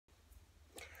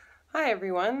Hi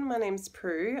everyone, my name's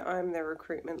Prue. I'm the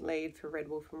recruitment lead for Red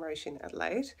Wolf and Roche in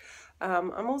Adelaide.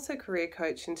 I'm also a career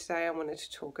coach, and today I wanted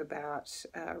to talk about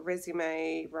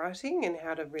resume writing and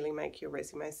how to really make your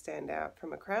resume stand out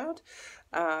from a crowd.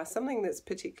 Something that's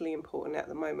particularly important at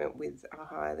the moment with a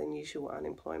higher than usual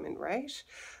unemployment rate.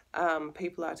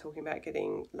 People are talking about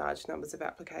getting large numbers of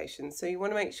applications, so you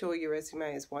want to make sure your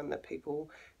resume is one that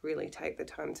people really take the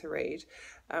time to read.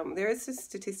 There is a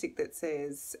statistic that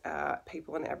says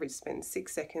people on average spend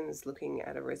 6 seconds looking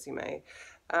at a resume.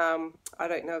 I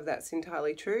don't know if that's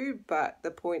entirely true, but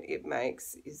the point it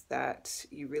makes is that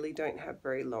you really don't have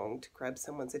very long to grab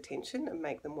someone's attention and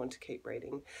make them want to keep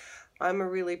reading. I'm a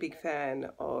really big fan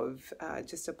of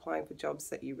just applying for jobs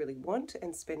that you really want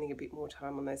and spending a bit more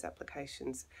time on those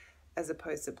applications as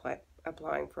opposed to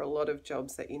applying for a lot of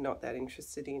jobs that you're not that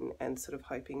interested in and sort of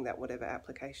hoping that whatever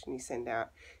application you send out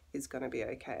is going to be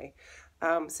okay.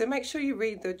 So make sure you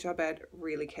read the job ad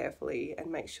really carefully and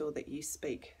make sure that you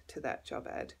speak to that job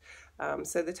ad.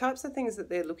 So the types of things that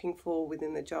they're looking for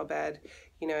within the job ad,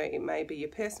 it may be your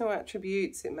personal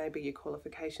attributes, it may be your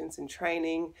qualifications and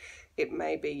training, it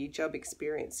may be your job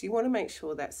experience. You want to make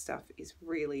sure that stuff is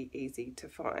really easy to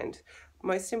find.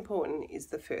 Most important is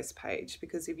the first page,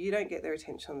 because if you don't get their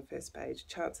attention on the first page,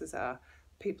 chances are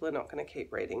people are not going to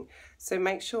keep reading. So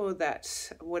make sure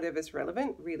that whatever's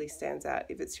relevant really stands out.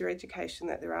 If it's your education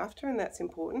that they're after and that's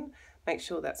important, make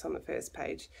sure that's on the first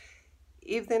page.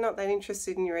 If they're not that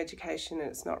interested in your education and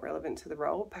it's not relevant to the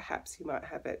role, perhaps you might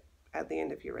have it at the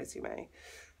end of your resume.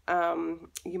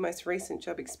 Your most recent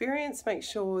job experience, make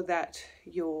sure that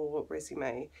your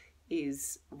resume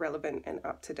is relevant and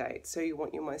up to date. So you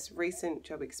want your most recent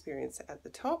job experience at the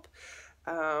top.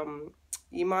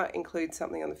 You might include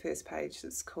something on the first page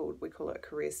that's we call it a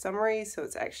career summary. So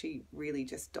it's actually really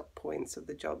just dot points of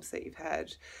the jobs that you've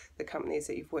had, the companies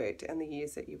that you've worked, and the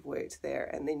years that you've worked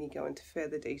there. And then you go into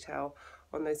further detail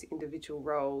on those individual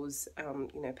roles,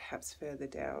 perhaps further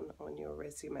down on your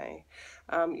resume.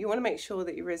 You want to make sure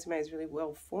that your resume is really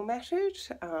well formatted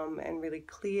and really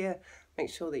clear. Make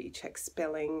sure that you check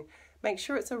spelling. Make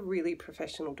sure it's a really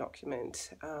professional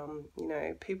document.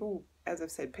 People, as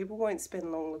I've said, people won't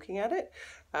spend long looking at it.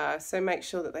 So make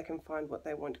sure that they can find what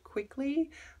they want quickly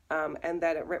and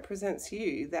that it represents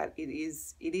you, that it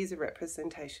is a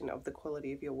representation of the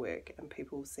quality of your work, and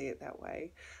people will see it that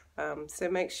way. So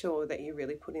make sure that you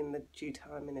really put in the due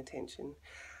time and attention.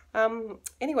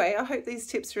 Anyway, I hope these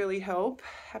tips really help.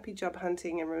 Happy job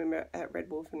hunting, and remember, at Red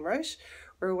Wolf and Roche,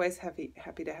 we're always happy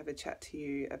to have a chat to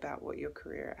you about what your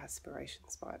career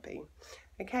aspirations might be.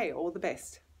 Okay, all the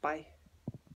best. Bye.